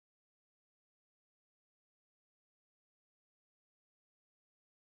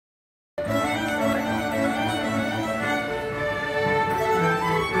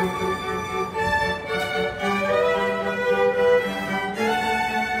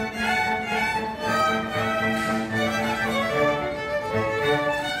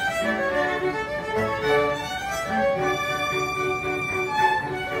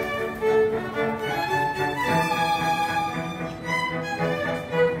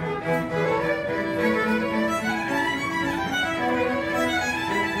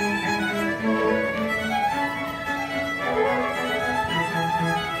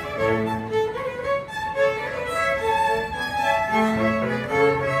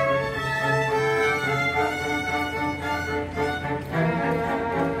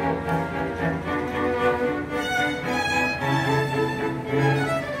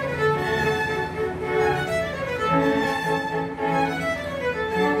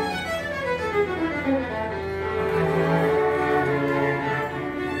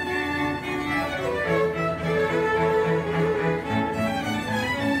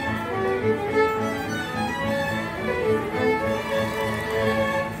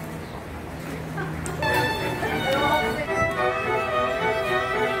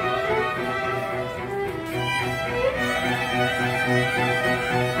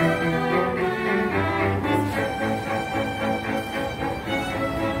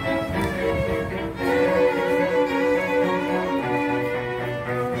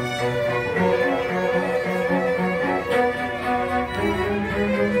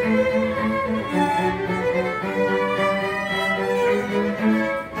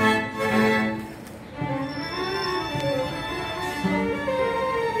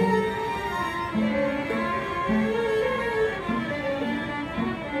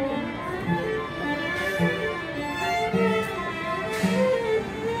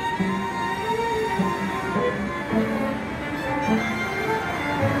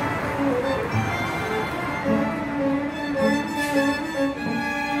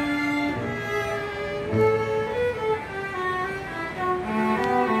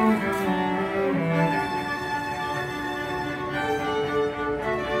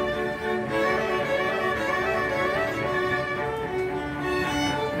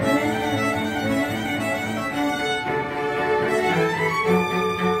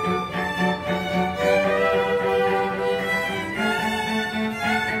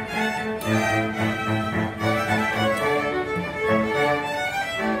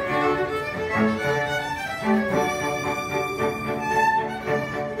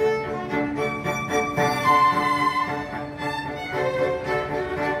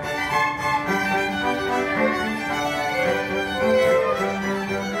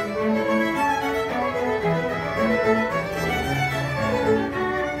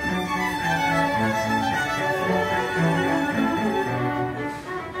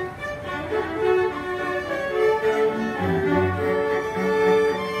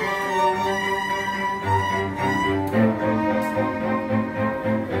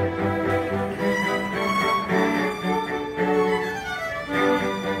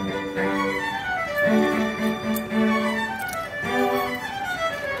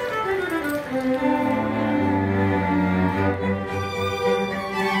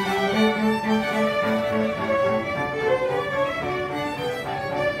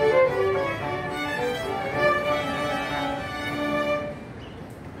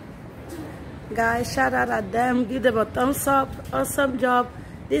guys. Shout out at them. Give them a thumbs up. Awesome job.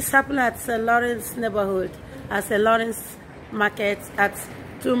 This happened at St. Lawrence neighborhood, at St. Lawrence Market, at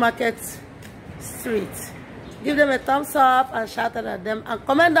 2 Market Street. Give them a thumbs up and shout out at them. And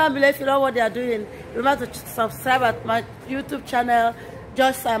comment down below if you know what they are doing. Remember to subscribe at my YouTube channel,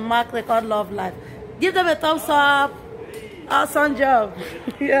 Joyce and Mark Record Love Life. Give them a thumbs up. Awesome job.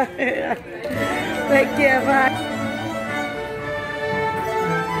 Yeah. Take care. Bye.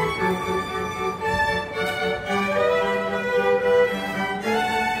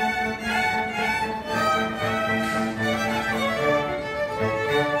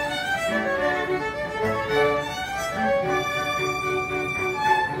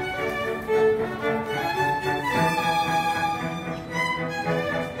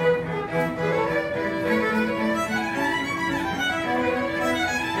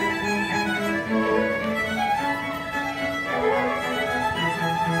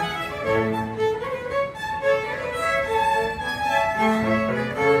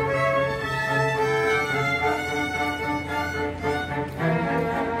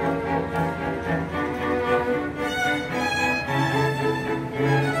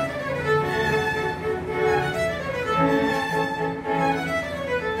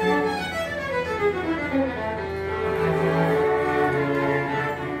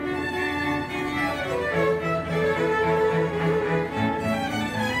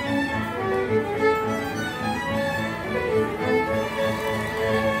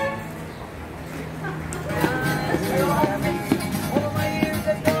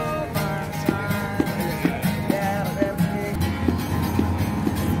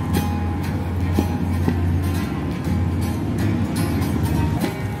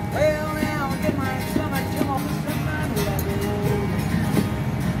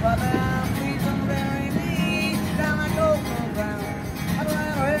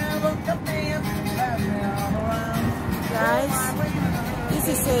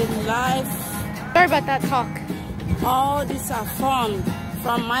 Sorry about that talk. All these are fun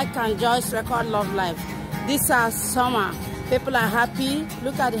from Mike and Joyce Record Love Life. These are summer. People are happy.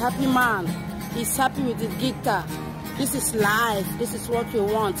 Look at the happy man. He's happy with his guitar. This is live. This is what you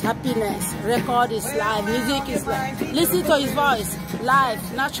want. Happiness. Record is live. Music is live. Listen to his voice.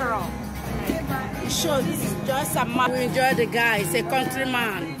 Live. Natural. Show this is Joyce and Mark. We enjoy the guy. He's a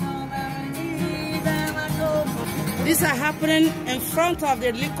countryman. These are happening in front of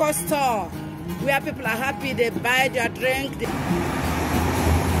the liquor store, where people are happy, they buy their drink.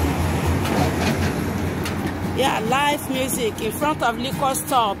 Yeah, live music in front of liquor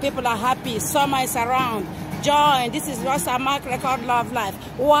store. People are happy, summer is around. Joy, this is Joyce and Mark Record Love Life.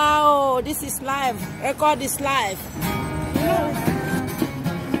 Wow, this is live. Record is live.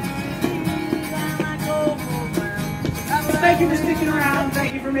 Thank you for sticking around.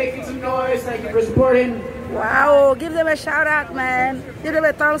 Thank you for making some noise. Thank you for supporting. Wow, give them a shout out, man. Give them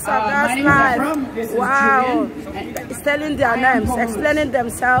a thumbs up. That's nice. Wow. It's telling their names, explaining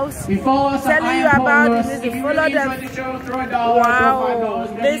themselves, telling you about the music. Follow them. Wow.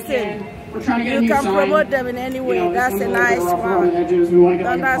 Listen, you can promote them in any way. That's a nice one.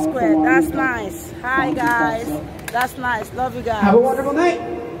 That's Square. That's nice. Hi, guys. That's nice. Love you guys. Have a wonderful night.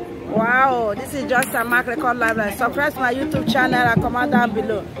 Wow. This is Joyce and Mark Record Live Life. Subscribe to my YouTube channel and comment down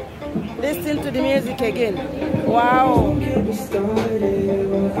below. Listen to the music again. Wow.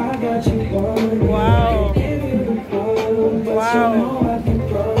 Wow. Wow.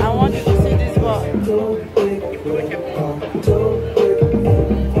 I want you to see this boy.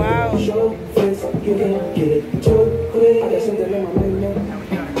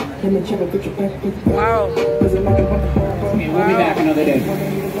 Wow. Wow. We'll be back another day.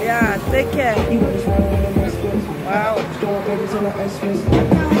 Yeah, take care. Wow.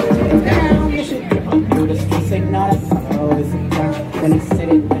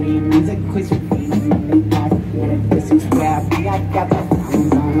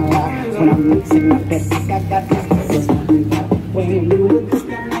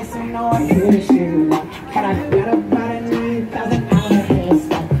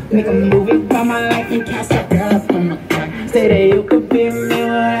 Make a movie about my life and cast a girl up on my car. Say that you could be me, well,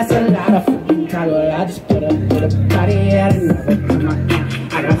 that's a lot of fucking talk. Well, I just put a body out and never come on.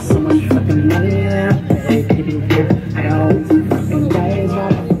 I got so much fucking money that I pay. I got all these fucking days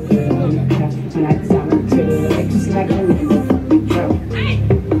off. And I tell them to like just like a little fucking joke.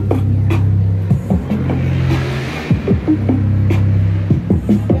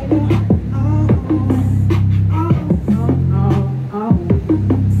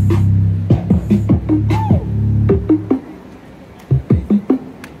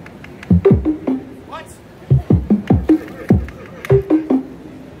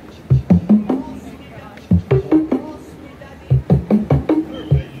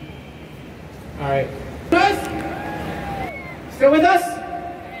 with us?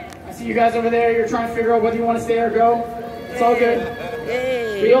 I see you guys over there. You're trying to figure out whether you want to stay or go. It's all good.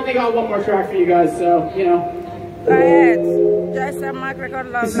 Yay. We only got one more track for you guys, so, you know. Go ahead. Joyce and Mark Record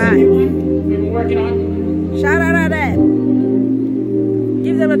Love This is a new one we've been working on. Shout out at that.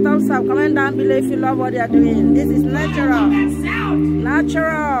 Give them a thumbs up. Comment down below if you love what they are doing. This is natural.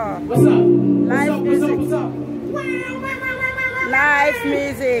 Natural. What's up? Live music. What's up? Live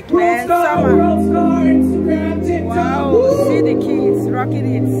music, World man. star, Summer. world star, Instagram, TikTok. Wow. Woo! See the kids rocking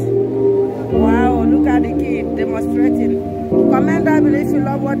it. Wow. Look at the kid demonstrating. Comment down below if you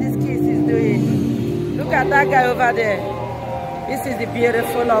love what this kid is doing. Look at that guy over there. This is the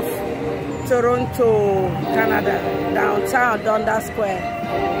beautiful of Toronto, Canada, downtown, Dundas Square.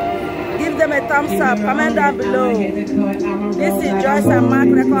 Give them a thumbs up, comment down below. This is Joyce and Mark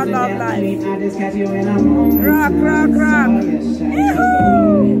Record Love Live. Rock, rock, rock.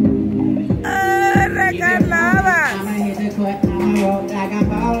 Record lovers.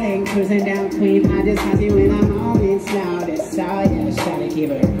 Cruising down Queen, I just have you when I'm on it slow. That's all, yeah, try to keep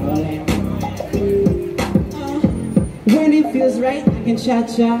it rolling. When it feels right, I can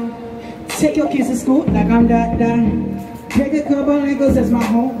cha-cha. Take your kids to school like I'm da-da. Break a couple ankles, that's my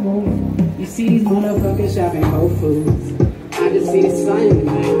home move. You see these motherfuckers shopping Whole Foods. I just see the sun in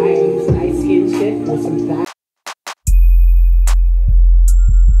my eyes. Light skin shit with some thighs.